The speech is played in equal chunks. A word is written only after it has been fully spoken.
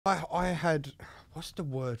I had, what's the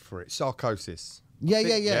word for it? Psychosis.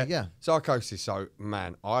 Yeah. Psychosis. So,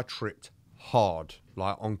 man, I tripped hard,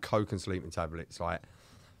 like on coke and sleeping tablets, like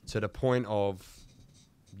to the point of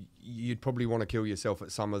you'd probably want to kill yourself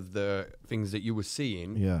at some of the things that you were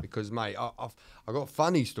seeing. Yeah. Because, mate, I got a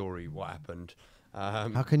funny story what happened.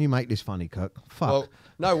 How can you make this funny, Kirk? Fuck. Well,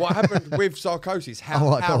 no, what happened with Psychosis,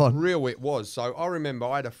 how real it was. So I remember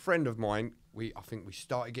I had a friend of mine, I think we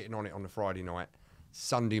started getting on it on a Friday night.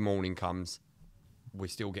 Sunday morning comes, we're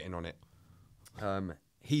still getting on it.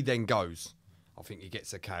 He then goes, I think he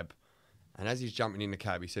gets a cab. And as he's jumping in the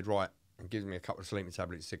cab, he said, right, and gives me a couple of sleeping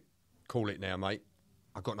tablets. He said, call it now, mate.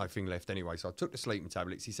 I've got nothing left anyway. So I took the sleeping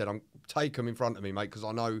tablets. He said, take them in front of me, mate, because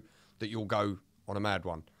I know that you'll go on a mad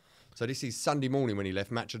one. So this is Sunday morning when he left.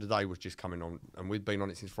 Match of the Day was just coming on, and we've been on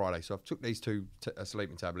it since Friday. So I've took these two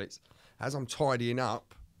sleeping tablets. As I'm tidying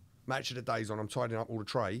up, Match of the Day's on, I'm tidying up all the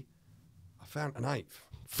tray. I found an eighth.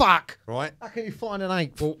 Fuck! Right? How can you find an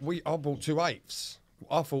eighth? Well, I bought 2 eighths.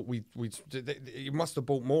 I thought you must have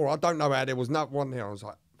bought more. I don't know how there was not one there. I was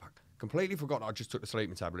like, fuck, completely forgot I just took the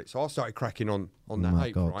sleeping tablet. So I started cracking on that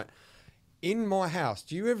eighth, right? In my house,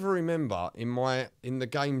 do you ever remember in the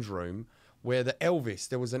games room where there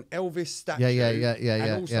was an Elvis statue? Yeah.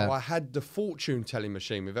 And also I had the fortune telling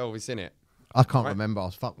machine with Elvis in it. I can't remember. I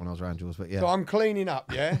was fucked when I was around yours, but yeah. So I'm cleaning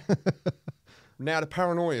up, yeah? Now the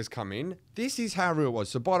paranoia's come in. This is how real it was.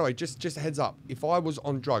 So by the way, just a heads up. If I was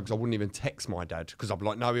on drugs, I wouldn't even text my dad because I'd be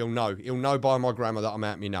like, no, he'll know. He'll know by my grammar that I'm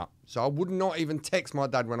out me nut. So I would not even text my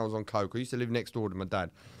dad when I was on coke. I used to live next door to my dad.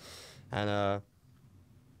 And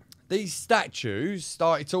these statues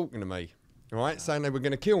started talking to me, right? Saying they were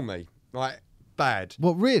going to kill me. Like, bad.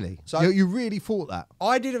 What, really? So you really thought that?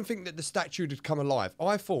 I didn't think that the statue had come alive.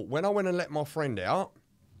 I thought when I went and let my friend out,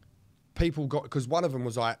 people got, because one of them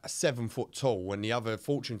was like 7 foot tall and the other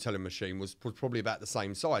fortune telling machine was probably about the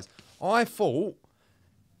same size. I thought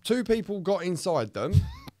 2 people got inside them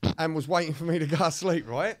and was waiting for me to go to sleep,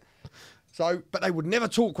 right? So, but they would never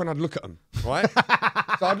talk when I'd look at them, right?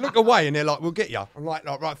 So I'd look away and they're like, we'll get you. I'm like,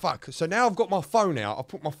 right, fuck. So now I've got my phone out. I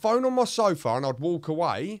put my phone on my sofa and I'd walk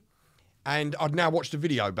away and I'd now watch the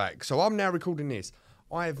video back. So I'm now recording this.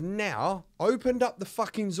 I have now opened up the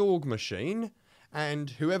fucking Zorg machine. And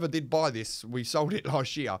whoever did buy this, we sold it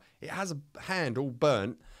last year. It has a hand all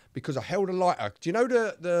burnt because I held a lighter. Do you know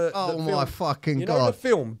the film? My fucking God. You know the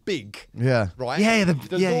film Big? Yeah. Right? Yeah, the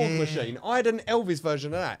Zorg machine. I had an Elvis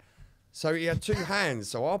version of that. So he had 2 hands.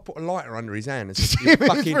 So I put a lighter under his hand and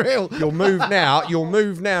said, you'll move now. You'll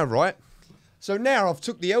move now, right? So now I've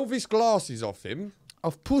took the Elvis glasses off him.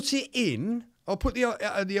 I've put it in. I put the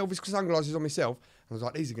Elvis sunglasses on myself. I was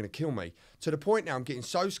like, these are going to kill me. To the point now I'm getting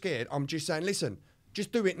so scared, I'm just saying, listen,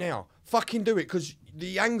 just do it now. Fucking do it, because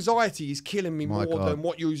the anxiety is killing me more than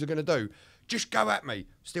what you are going to do. Just go at me.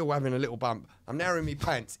 Still having a little bump. I'm now in my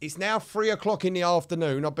pants. It's now 3 o'clock in the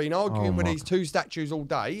afternoon. I've been arguing with these 2 statues all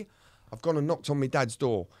day. I've gone and knocked on my dad's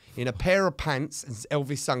door in a pair of pants and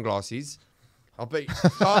Elvis sunglasses.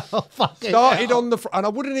 Started on the and I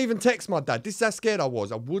wouldn't even text my dad. This is how scared I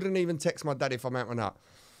was. I wouldn't even text my dad if I'm out and up.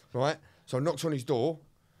 Right? So I knocked on his door.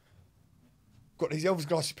 Got these Elvis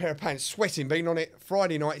glasses, pair of pants, sweating, been on it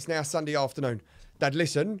Friday night. It's now Sunday afternoon. Dad,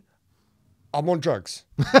 listen, I'm on drugs.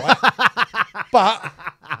 Right?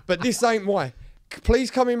 but this ain't why. Please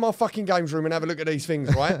come in my fucking games room and have a look at these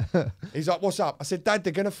things, right? He's like, what's up? I said, Dad,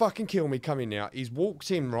 they're going to fucking kill me. Come in now. He's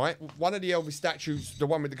walked in, right? One of the Elvis statues, the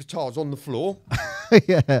one with the guitar's on the floor.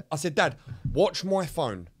 Yeah. I said, Dad, watch my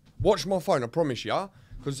phone. Watch my phone, I promise you.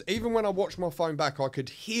 Because even when I watched my phone back, I could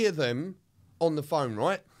hear them on the phone,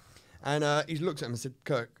 right? And he looked at him and said,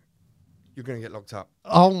 Kirk, you're going to get locked up.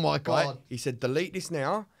 Oh, my God. Right? He said, delete this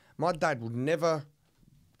now. My dad would never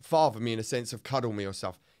father me in a sense of cuddle me or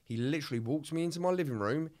stuff. He literally walked me into my living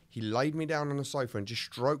room. He laid me down on the sofa and just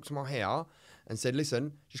stroked my hair and said,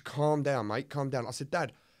 listen, just calm down, mate, calm down. I said,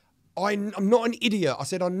 Dad, I'm not an idiot. I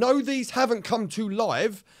said, I know these haven't come to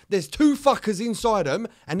live. There's 2 fuckers inside them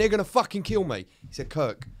and they're going to fucking kill me. He said,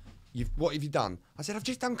 Kirk, what have you done? I said, I've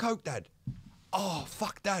just done coke, Dad. Oh,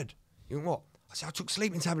 fuck, Dad. You know what? I said, I took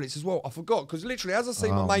sleeping tablets as well. I forgot because literally as I see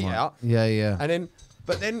my mate out. Yeah. And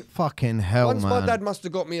then. Fucking hell, once man. my dad must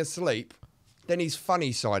have got me asleep, then his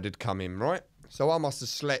funny side had come in, right? So I must have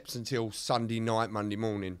slept until Sunday night, Monday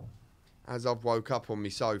morning. As I've woke up on my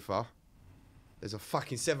sofa, there's a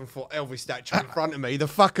fucking 7 foot Elvis statue in front of me. The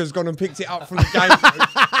fucker's gone and picked it up from the game room,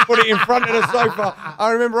 put it in front of the sofa.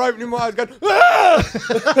 I remember opening my eyes going,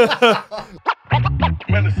 ah!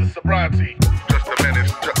 Menace is sobriety. Just a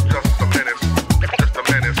menace, just